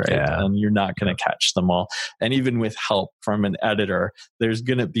mistakes, right? Yeah. And you're not going to catch them all. And even with help from an editor, there's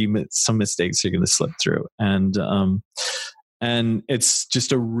going to be some mistakes you're going to slip through. And it's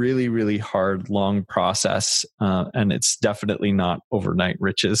just a really, really hard, long process. And it's definitely not overnight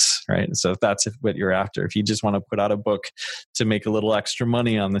riches, right? So if that's what you're after, if you just want to put out a book to make a little extra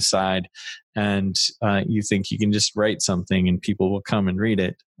money on the side, and you think you can just write something and people will come and read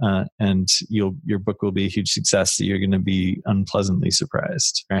it, and your book will be a huge success, you're going to be unpleasantly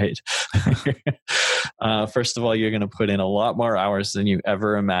surprised, right? First of all, you're going to put in a lot more hours than you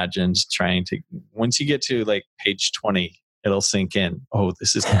ever imagined once you get to like page 20, it'll sink in. Oh,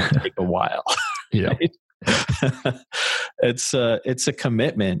 this is going to take a while. Yeah. It's a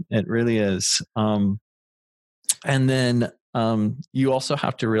commitment. It really is. And then you also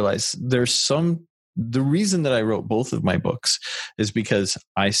have to realize the reason that I wrote both of my books is because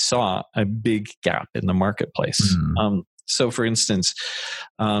I saw a big gap in the marketplace. So for instance,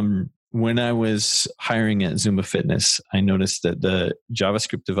 when I was hiring at Zumba Fitness, I noticed that the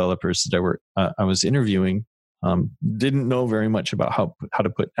JavaScript developers that I was interviewing didn't know very much about how to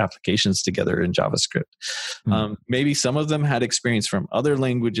put applications together in JavaScript. Maybe some of them had experience from other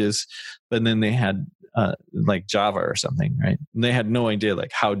languages, but then they had like Java or something, right? And they had no idea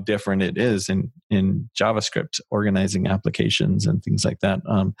like how different it is in JavaScript, organizing applications and things like that.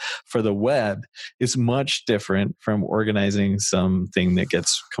 For the web, is much different from organizing something that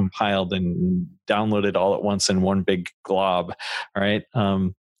gets compiled and downloaded all at once in one big glob, right?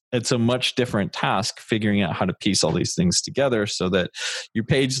 it's a much different task figuring out how to piece all these things together so that your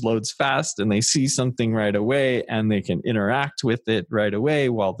page loads fast and they see something right away and they can interact with it right away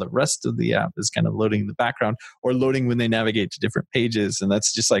while the rest of the app is kind of loading in the background or loading when they navigate to different pages. And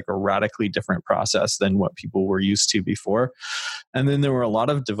that's just like a radically different process than what people were used to before. And then there were a lot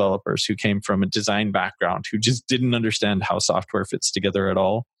of developers who came from a design background who just didn't understand how software fits together at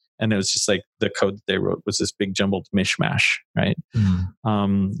all. And it was just like the code that they wrote was this big jumbled mishmash, right?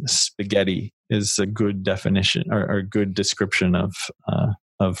 Spaghetti is a good definition or a good description of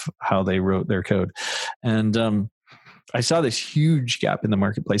how they wrote their code. And I saw this huge gap in the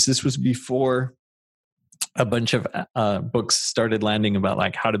marketplace. This was before a bunch of books started landing about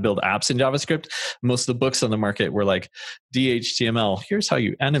like how to build apps in JavaScript. Most of the books on the market were like DHTML. Here's how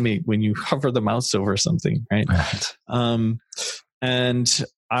you animate when you hover the mouse over something, right? And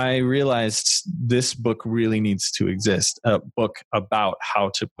I realized this book really needs to exist. A book about how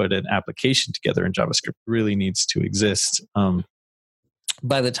to put an application together in JavaScript really needs to exist.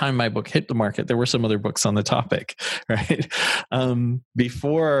 By the time my book hit the market, there were some other books on the topic, right?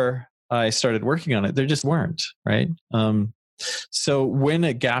 Before I started working on it, there just weren't, right? So when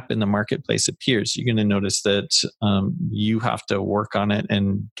a gap in the marketplace appears, you're going to notice that you have to work on it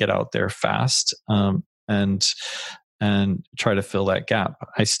and get out there fast. And try to fill that gap.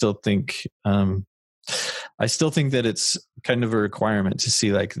 I still think that it's kind of a requirement to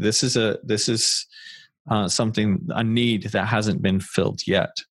see like this is something, a need that hasn't been filled yet.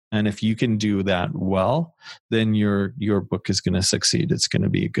 And if you can do that well, then your book is going to succeed. It's going to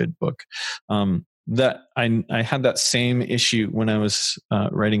be a good book. That I had that same issue when I was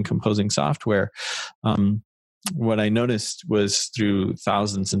writing composing software. What I noticed was through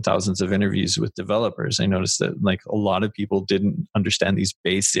thousands and thousands of interviews with developers, I noticed that like a lot of people didn't understand these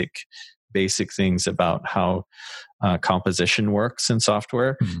basic things about how composition works in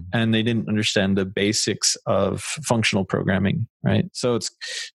software, and they didn't understand the basics of functional programming, right? So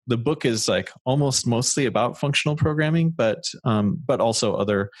the book is like almost mostly about functional programming, but also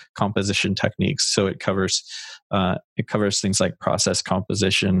other composition techniques. So it covers things like process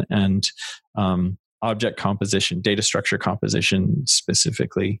composition and object composition, data structure composition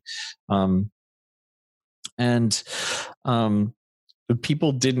specifically.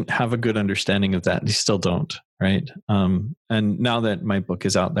 People didn't have a good understanding of that. They still don't, right? And now that my book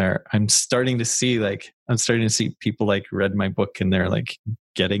is out there, I'm starting to see people like read my book and they're like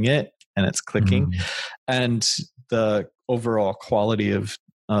getting it and it's clicking. And the overall quality of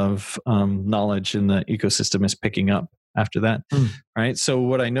knowledge in the ecosystem is picking up after that, right? So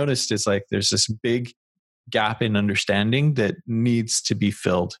what I noticed is like there's this big gap in understanding that needs to be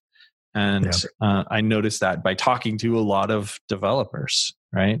filled. And I noticed that by talking to a lot of developers,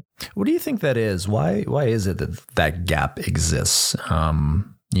 right? What do you think that is? Why is it that gap exists?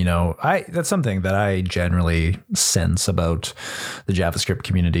 That's something that I generally sense about the JavaScript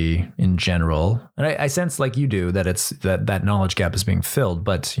community in general. And I sense like you do that it's that knowledge gap is being filled.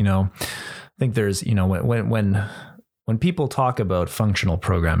 But, I think there's, when people talk about functional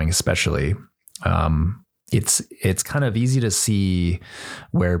programming, especially, it's kind of easy to see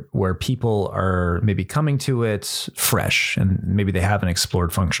where people are maybe coming to it fresh and maybe they haven't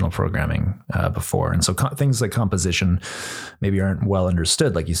explored functional programming before. And so things like composition maybe aren't well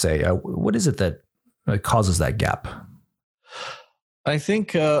understood, like you say. What is it that causes that gap? I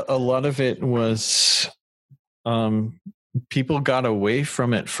think a lot of it was people got away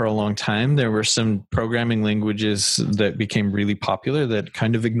from it for a long time. There were some programming languages that became really popular that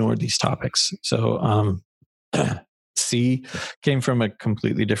kind of ignored these topics. So C came from a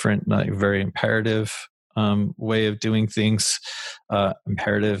completely different, like very imperative way of doing things,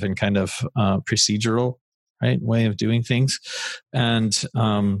 imperative and kind of procedural, right, way of doing things, and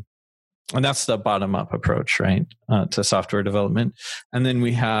that's the bottom up approach, right, to software development. And then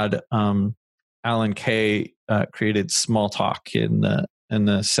we had Alan Kay created Smalltalk in the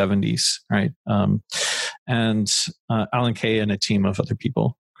 70s, right, and Alan Kay and a team of other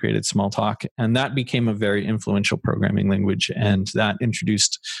people created Smalltalk, and that became a very influential programming language, and that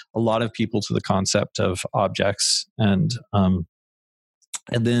introduced a lot of people to the concept of objects, and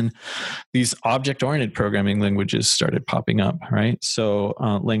then these object-oriented programming languages started popping up, right? So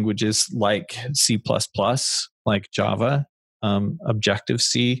languages like C++, like Java,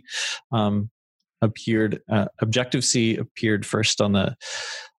 Objective-C appeared. Objective-C appeared first on the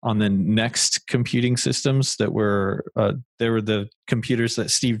next computing systems that were they were the computers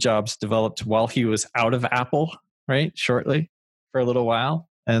that Steve Jobs developed while he was out of Apple, right? Shortly for a little while,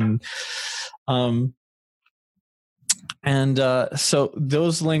 and And so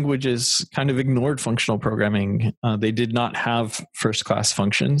those languages kind of ignored functional programming. They did not have first-class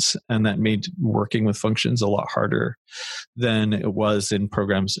functions, and that made working with functions a lot harder than it was in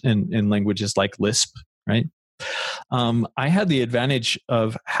programs in languages like Lisp, right? I had the advantage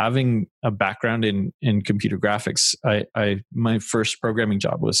of having a background in computer graphics. My first programming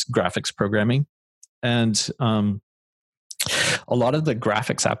job was graphics programming, and a lot of the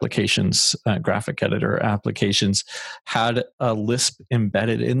graphics applications, graphic editor applications, had a Lisp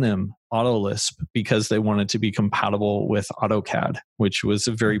embedded in them, Auto Lisp, because they wanted to be compatible with AutoCAD, which was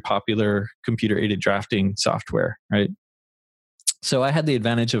a very popular computer-aided drafting software, right? So I had the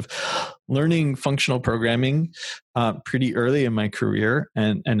advantage of learning functional programming pretty early in my career,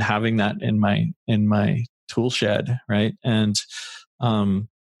 and having that in my tool shed, right? And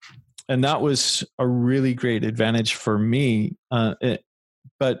that was a really great advantage for me.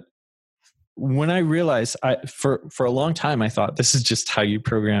 But when I realized, for a long time, I thought this is just how you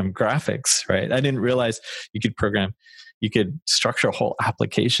program graphics, right? I didn't realize you could structure whole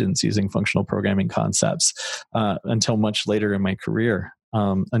applications using functional programming concepts until much later in my career.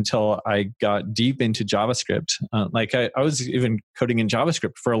 Until I got deep into JavaScript. I was even coding in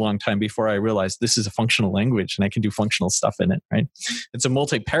JavaScript for a long time before I realized this is a functional language and I can do functional stuff in it, right? It's a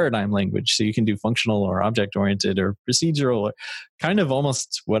multi-paradigm language, so you can do functional or object-oriented or procedural or kind of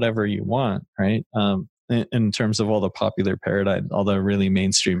almost whatever you want, right? In terms of all the popular paradigms, all the really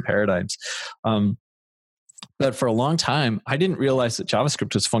mainstream paradigms. But for a long time, I didn't realize that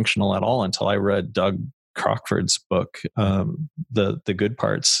JavaScript was functional at all until I read Doug Crockford's book, the Good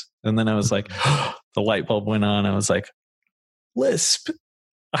Parts. And then I was like, the light bulb went on. I was like, Lisp.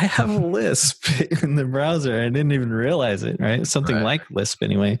 I have a Lisp in the browser. I didn't even realize it, right? Something right. Like Lisp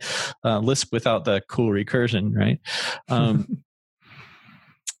anyway. Lisp without the cool recursion, right?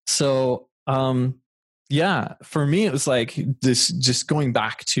 Yeah, for me, it was like this, just going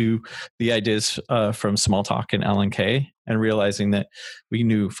back to the ideas from Smalltalk and Alan Kay, and realizing that we can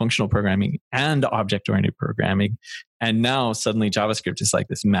do functional programming and object-oriented programming. And now suddenly JavaScript is like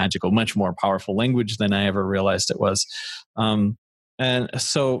this magical, much more powerful language than I ever realized it was. And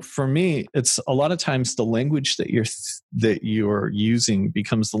so for me, it's a lot of times the language that you're using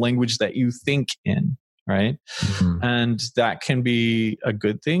becomes the language that you think in, right? Mm-hmm. And that can be a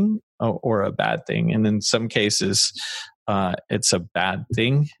good thing or a bad thing. And in some cases, it's a bad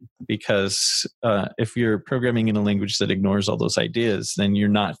thing, because if you're programming in a language that ignores all those ideas, then you're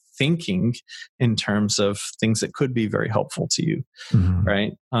not thinking in terms of things that could be very helpful to you, mm-hmm.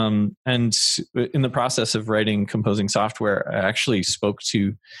 right? And in the process of composing software, I actually spoke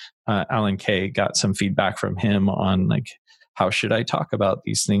to Alan Kay, got some feedback from him on like, how should I talk about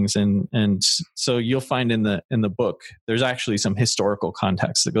these things? And so you'll find in the book, there's actually some historical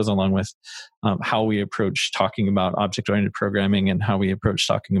context that goes along with how we approach talking about object-oriented programming and how we approach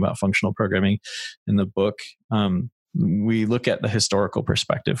talking about functional programming in the book. We look at the historical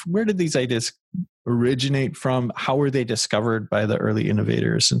perspective. Where did these ideas originate from? How were they discovered by the early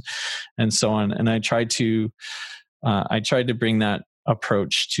innovators, and so on? And I tried to bring that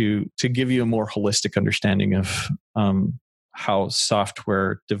approach to give you a more holistic understanding of how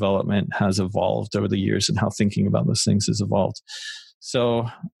software development has evolved over the years and how thinking about those things has evolved. So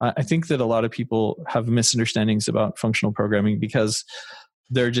I think that a lot of people have misunderstandings about functional programming because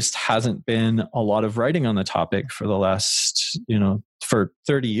there just hasn't been a lot of writing on the topic for the last, for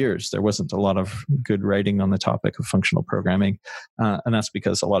 30 years. There wasn't a lot of good writing on the topic of functional programming. And that's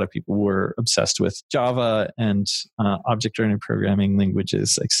because a lot of people were obsessed with Java and object-oriented programming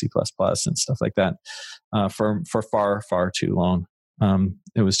languages like C++ and stuff like that for far, far too long.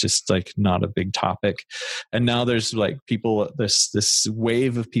 It was just like not a big topic. And now there's like this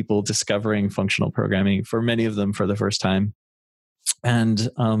wave of people discovering functional programming, for many of them for the first time. And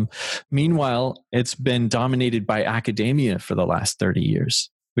meanwhile, it's been dominated by academia for the last 30 years,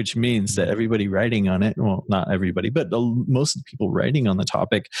 which means that everybody writing on it, well, not everybody, but most of the people writing on the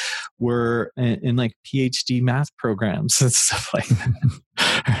topic were in like PhD math programs and stuff like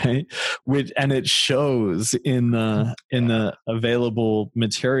that, right? And it shows in the available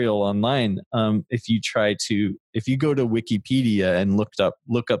material online. If you go to Wikipedia and look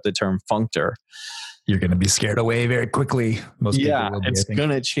up the term functor, you're going to be scared away very quickly. Most people will be, it's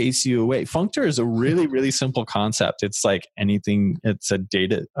going to chase you away. Functor is a really, really simple concept. It's like anything. It's a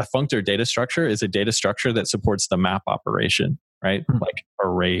functor data structure is a data structure that supports the map operation, right? Mm-hmm. Like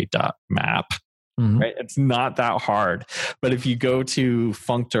array.map, mm-hmm. right? It's not that hard. But if you go to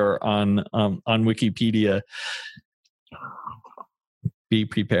functor on Wikipedia, be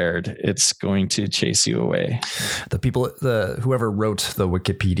prepared. It's going to chase you away. Whoever wrote the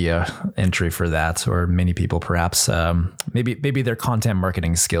Wikipedia entry for that, or many people perhaps, maybe their content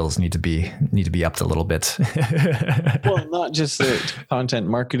marketing skills need to be upped a little bit. Well, not just the content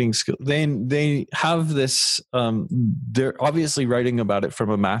marketing skill. They have this. They're obviously writing about it from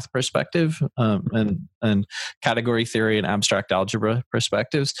a math perspective, and category theory and abstract algebra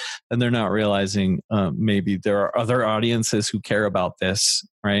perspectives, and they're not realizing maybe there are other audiences who care about this.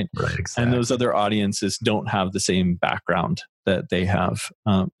 Right. Exactly. And those other audiences don't have the same background that they have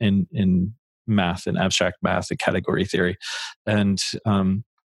in math and abstract math and category theory. And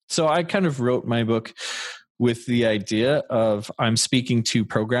so I kind of wrote my book with the idea of I'm speaking to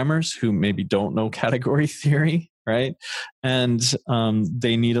programmers who maybe don't know category theory, right? And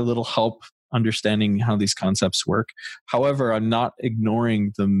they need a little help understanding how these concepts work. However, I'm not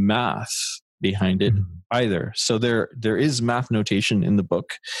ignoring the math behind it either. So there is math notation in the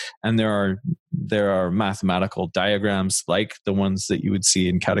book, and there are mathematical diagrams like the ones that you would see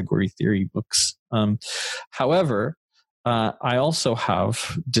in category theory books. However, I also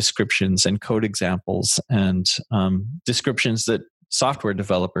have descriptions and code examples and descriptions that software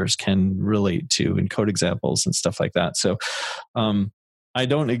developers can relate to, and code examples and stuff like that. So I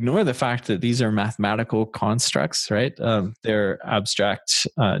don't ignore the fact that these are mathematical constructs, right? They're abstract.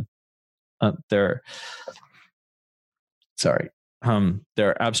 They're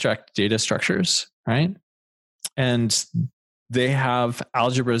abstract data structures, right? And they have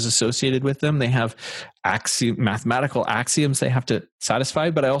algebras associated with them. They have mathematical axioms they have to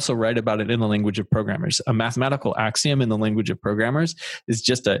satisfy, but I also write about it in the language of programmers. A mathematical axiom in the language of programmers is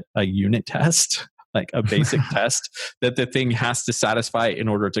just a unit test, like a basic test that the thing has to satisfy in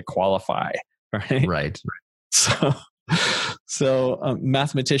order to qualify, right? Right. So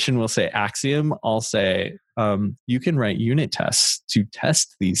mathematician will say axiom. I'll say you can write unit tests to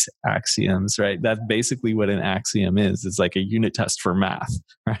test these axioms, right? That's basically what an axiom is. It's like a unit test for math,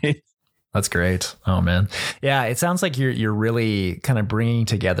 right? That's great. Oh man, yeah. It sounds like you're really kind of bringing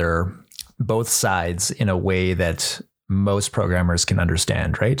together both sides in a way that most programmers can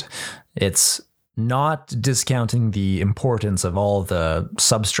understand, right? It's not discounting the importance of all the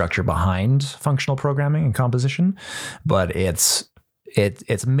substructure behind functional programming and composition, but it's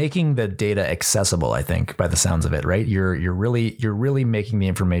making the data accessible, I think, by the sounds of it, right? You're really making the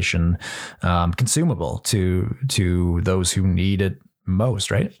information consumable to those who need it most,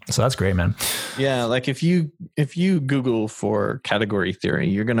 right? So that's great, man. Yeah, like if you Google for category theory,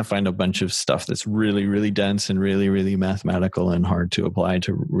 you're going to find a bunch of stuff that's really, really dense and really, really mathematical and hard to apply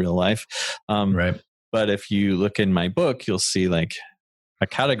to real life. Right. But if you look in my book, you'll see like a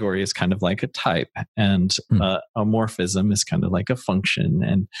category is kind of like a type, and a morphism is kind of like a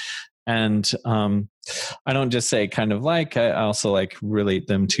function, and I don't just say kind of like, I also like relate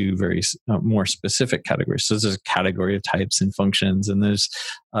them to very more specific categories. So there's a category of types and functions, and there's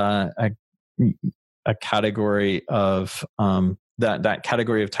a category of that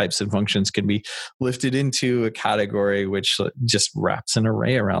category of types and functions can be lifted into a category which just wraps an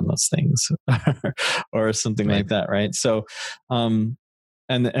array around those things or something like that, right? So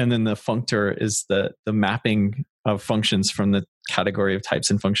and then the functor is the mapping of functions from the category of types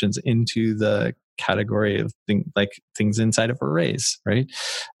and functions into the category of things inside of arrays, right?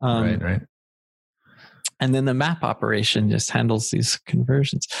 Right. And then the map operation just handles these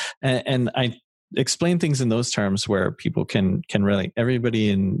conversions. And I explain things in those terms where people can really, everybody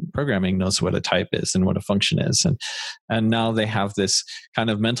in programming knows what a type is and what a function is. And now they have this kind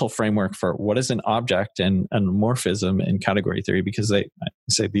of mental framework for what is an object and morphism in category theory, because they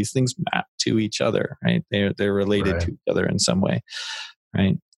say these things map to each other, right? They're related to each other in some way,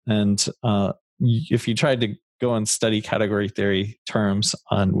 right? And if you tried to go and study category theory terms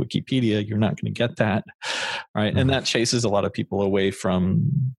on Wikipedia, you're not going to get that, right? And that chases a lot of people away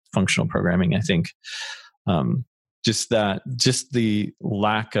from functional programming, I think. Just the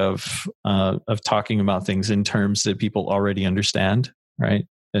lack of talking about things in terms that people already understand, right,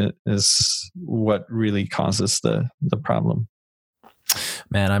 is what really causes the problem.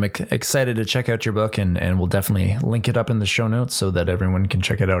 Man, I'm excited to check out your book, and we'll definitely link it up in the show notes so that everyone can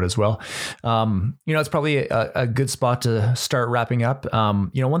check it out as well. It's probably a good spot to start wrapping up.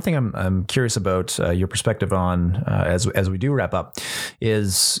 One thing I'm curious about your perspective on as we do wrap up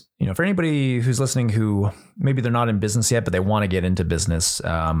is, for anybody who's listening who maybe they're not in business yet, but they want to get into business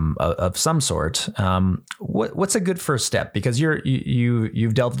of some sort, what's a good first step? Because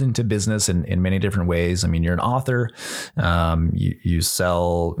you've delved into business in many different ways. I mean, you're an author, you sell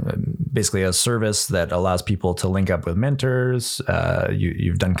sell basically a service that allows people to link up with mentors.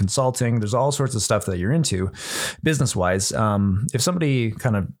 You've done consulting. There's all sorts of stuff that you're into business wise. If somebody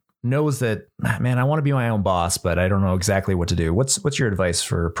kind of knows that, man, I want to be my own boss, but I don't know exactly what to do. What's your advice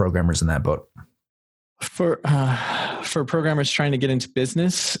for programmers in that boat? For programmers trying to get into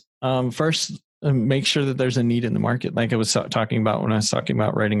business, first, make sure that there's a need in the market. Like I was talking about when I was talking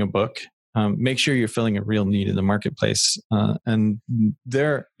about writing a book, make sure you're filling a real need in the marketplace. And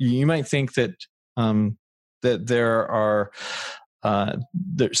there, you might think that that there are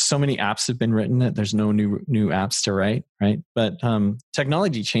there's so many apps have been written that there's no new apps to write, right? But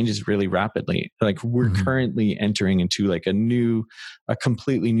technology changes really rapidly. Like we're currently entering into like a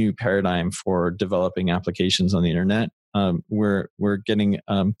completely new paradigm for developing applications on the internet. We're getting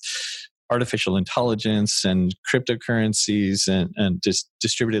artificial intelligence and cryptocurrencies and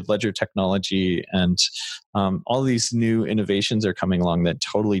distributed ledger technology and all these new innovations are coming along that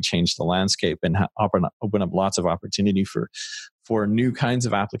totally change the landscape and open up lots of opportunity for new kinds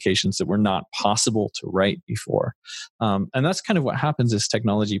of applications that were not possible to write before. And that's kind of what happens as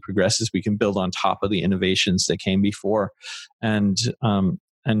technology progresses. We can build on top of the innovations that came before and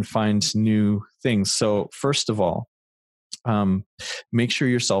find new things. So first of all, make sure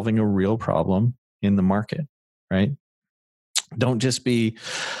you're solving a real problem in the market, right? Don't just be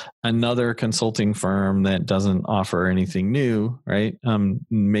another consulting firm that doesn't offer anything new, right?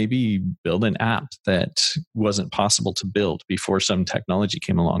 Maybe build an app that wasn't possible to build before some technology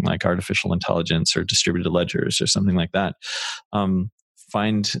came along, like artificial intelligence or distributed ledgers or something like that.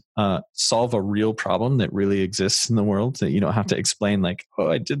 Solve a real problem that really exists in the world that you don't have to explain like,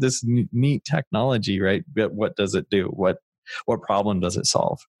 oh, I did this neat technology, right? But what does it do? What problem does it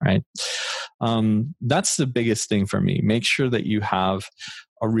solve, right? That's the biggest thing for me. Make sure that you have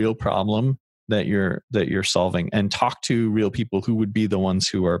a real problem that you're solving, and talk to real people who would be the ones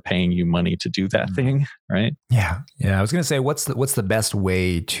who are paying you money to do that thing, right? Yeah. I was going to say, what's the best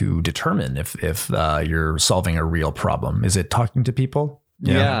way to determine if you're solving a real problem? Is it talking to people?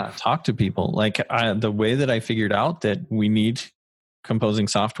 Yeah, talk to people. Like the way that I figured out that we need composing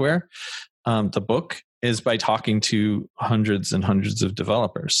software, the book, is by talking to hundreds and hundreds of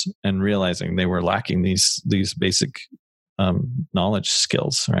developers and realizing they were lacking these basic knowledge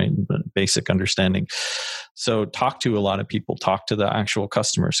skills, right? Basic understanding. So talk to a lot of people, talk to the actual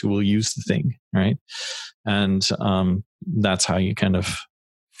customers who will use the thing, right? And that's how you kind of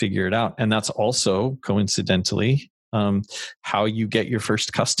figure it out. And that's also coincidentally how you get your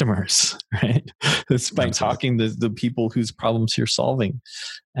first customers, right? It's by talking to the people whose problems you're solving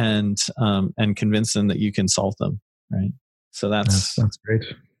and convince them that you can solve them, right? So that's great.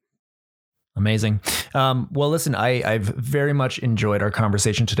 Amazing. Well, listen, I've very much enjoyed our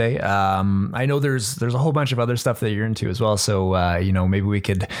conversation today. I know there's a whole bunch of other stuff that you're into as well. So, maybe we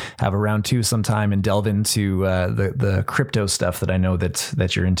could have a round 2 sometime and delve into the crypto stuff that I know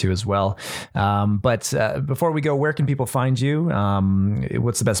that you're into as well. But before we go, where can people find you?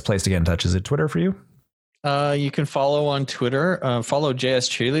 What's the best place to get in touch? Is it Twitter for you? You can follow on Twitter, follow JS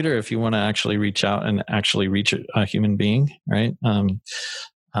Cheerleader if you want to actually reach out and actually reach a human being, right?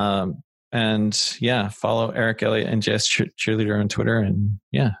 And yeah, follow Eric, Elliott, and JS Cheerleader on Twitter. And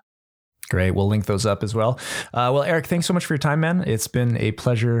yeah. Great. We'll link those up as well. Well, Eric, thanks so much for your time, man. It's been a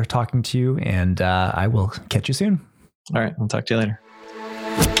pleasure talking to you, and I will catch you soon. All right. I'll talk to you later.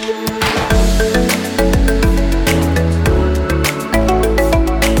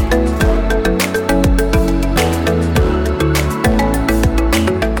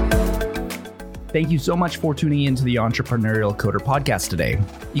 Thank you so much for tuning in to the Entrepreneurial Coder podcast today.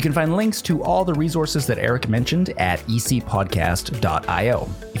 You can find links to all the resources that Eric mentioned at ecpodcast.io.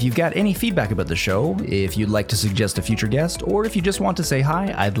 If you've got any feedback about the show, if you'd like to suggest a future guest, or if you just want to say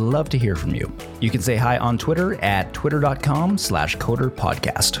hi, I'd love to hear from you. You can say hi on Twitter at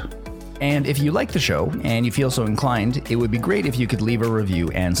twitter.com/coderpodcast. And if you like the show and you feel so inclined, it would be great if you could leave a review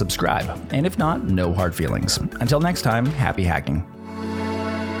and subscribe. And if not, no hard feelings. Until next time, happy hacking.